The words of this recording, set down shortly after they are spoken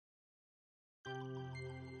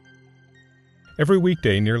Every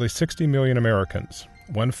weekday, nearly 60 million Americans,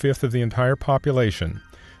 1/5 of the entire population,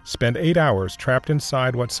 spend 8 hours trapped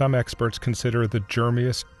inside what some experts consider the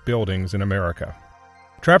germiest buildings in America.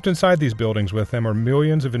 Trapped inside these buildings with them are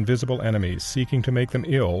millions of invisible enemies seeking to make them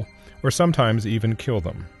ill or sometimes even kill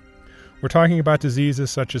them. We're talking about diseases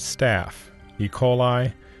such as staph, E.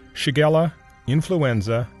 coli, shigella,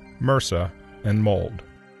 influenza, MRSA, and mold.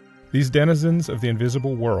 These denizens of the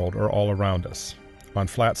invisible world are all around us, on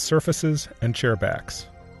flat surfaces and chair backs,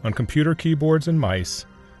 on computer keyboards and mice,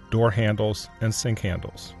 door handles and sink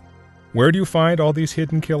handles. Where do you find all these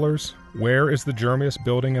hidden killers? Where is the germiest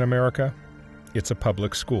building in America? It's a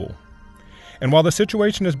public school. And while the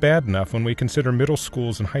situation is bad enough when we consider middle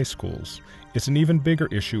schools and high schools, it's an even bigger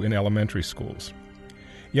issue in elementary schools.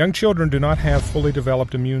 Young children do not have fully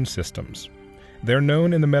developed immune systems. They're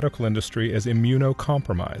known in the medical industry as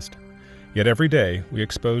immunocompromised. Yet every day we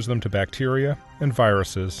expose them to bacteria and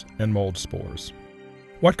viruses and mold spores.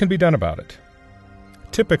 What can be done about it?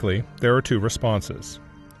 Typically, there are two responses.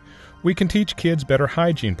 We can teach kids better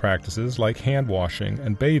hygiene practices like hand washing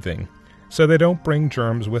and bathing so they don't bring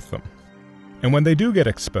germs with them. And when they do get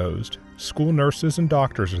exposed, school nurses and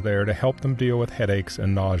doctors are there to help them deal with headaches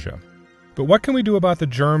and nausea. But what can we do about the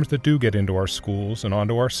germs that do get into our schools and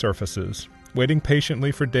onto our surfaces, waiting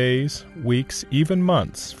patiently for days, weeks, even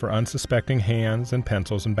months for unsuspecting hands and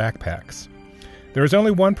pencils and backpacks? There is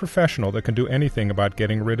only one professional that can do anything about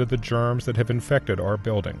getting rid of the germs that have infected our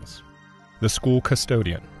buildings: the school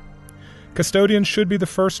custodian. Custodians should be the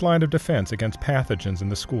first line of defense against pathogens in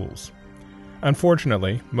the schools.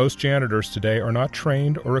 Unfortunately, most janitors today are not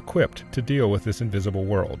trained or equipped to deal with this invisible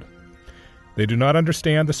world. They do not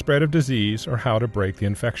understand the spread of disease or how to break the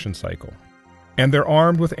infection cycle. And they're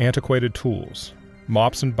armed with antiquated tools,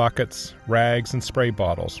 mops and buckets, rags and spray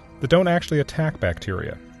bottles that don't actually attack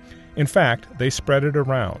bacteria. In fact, they spread it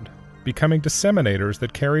around, becoming disseminators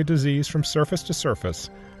that carry disease from surface to surface,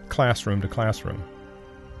 classroom to classroom.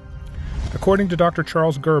 According to Dr.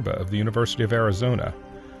 Charles Gerba of the University of Arizona,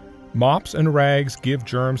 mops and rags give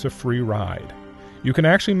germs a free ride. You can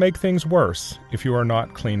actually make things worse if you are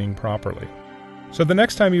not cleaning properly. So the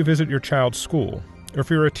next time you visit your child's school, or if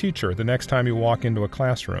you're a teacher, the next time you walk into a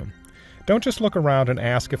classroom, don't just look around and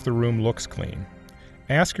ask if the room looks clean.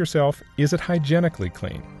 Ask yourself, is it hygienically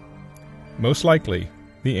clean? Most likely,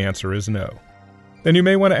 the answer is no. Then you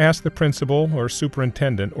may want to ask the principal or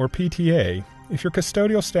superintendent or PTA if your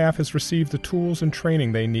custodial staff has received the tools and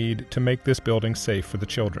training they need to make this building safe for the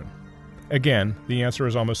children. Again, the answer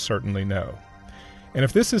is almost certainly no. And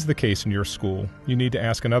if this is the case in your school, you need to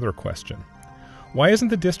ask another question. Why isn't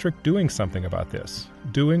the district doing something about this?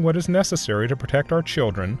 Doing what is necessary to protect our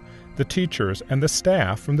children, the teachers, and the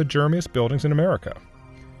staff from the germiest buildings in America?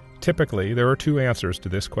 Typically, there are two answers to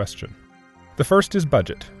this question. The first is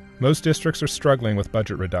budget. Most districts are struggling with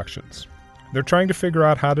budget reductions. They're trying to figure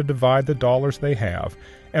out how to divide the dollars they have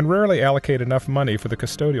and rarely allocate enough money for the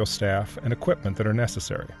custodial staff and equipment that are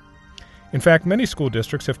necessary. In fact, many school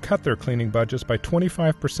districts have cut their cleaning budgets by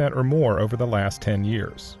 25% or more over the last 10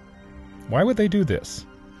 years. Why would they do this?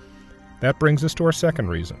 That brings us to our second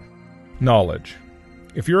reason: knowledge.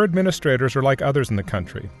 If your administrators are like others in the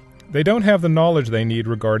country, they don't have the knowledge they need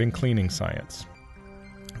regarding cleaning science.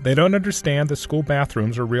 They don't understand that school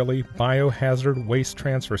bathrooms are really biohazard waste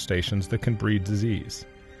transfer stations that can breed disease.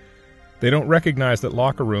 They don't recognize that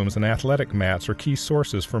locker rooms and athletic mats are key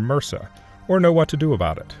sources for MRSA, or know what to do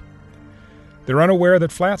about it. They're unaware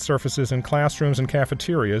that flat surfaces in classrooms and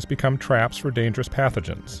cafeterias become traps for dangerous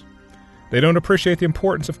pathogens. They don't appreciate the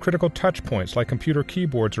importance of critical touch points like computer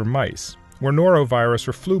keyboards or mice, where norovirus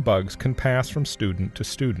or flu bugs can pass from student to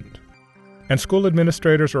student. And school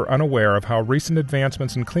administrators are unaware of how recent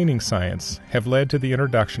advancements in cleaning science have led to the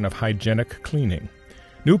introduction of hygienic cleaning,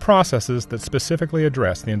 new processes that specifically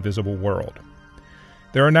address the invisible world.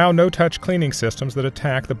 There are now no-touch cleaning systems that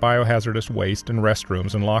attack the biohazardous waste in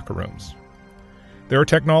restrooms and locker rooms. There are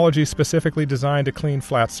technologies specifically designed to clean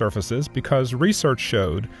flat surfaces because research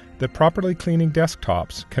showed that properly cleaning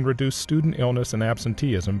desktops can reduce student illness and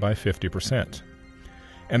absenteeism by 50%.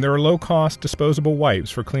 And there are low-cost disposable wipes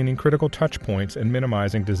for cleaning critical touch points and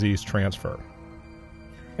minimizing disease transfer.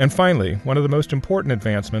 And finally, one of the most important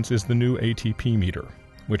advancements is the new ATP meter,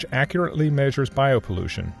 which accurately measures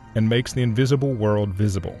biopollution and makes the invisible world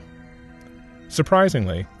visible.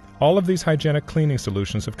 Surprisingly, all of these hygienic cleaning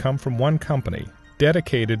solutions have come from one company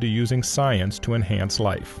dedicated to using science to enhance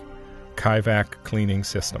life: Kaivac Cleaning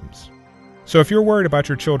Systems. So if you're worried about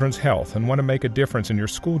your children's health and want to make a difference in your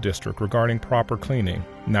school district regarding proper cleaning,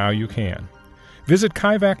 now you can. Visit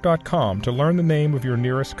Kaivac.com to learn the name of your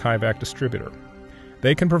nearest Kaivac distributor.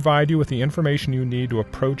 They can provide you with the information you need to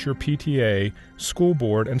approach your PTA, school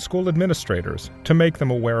board, and school administrators to make them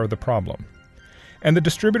aware of the problem. And the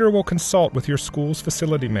distributor will consult with your school's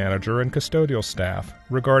facility manager and custodial staff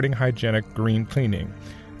regarding hygienic green cleaning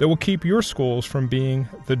that will keep your schools from being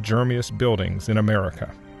the germiest buildings in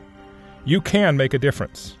America. You can make a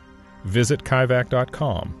difference. Visit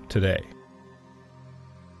Kaivac.com today.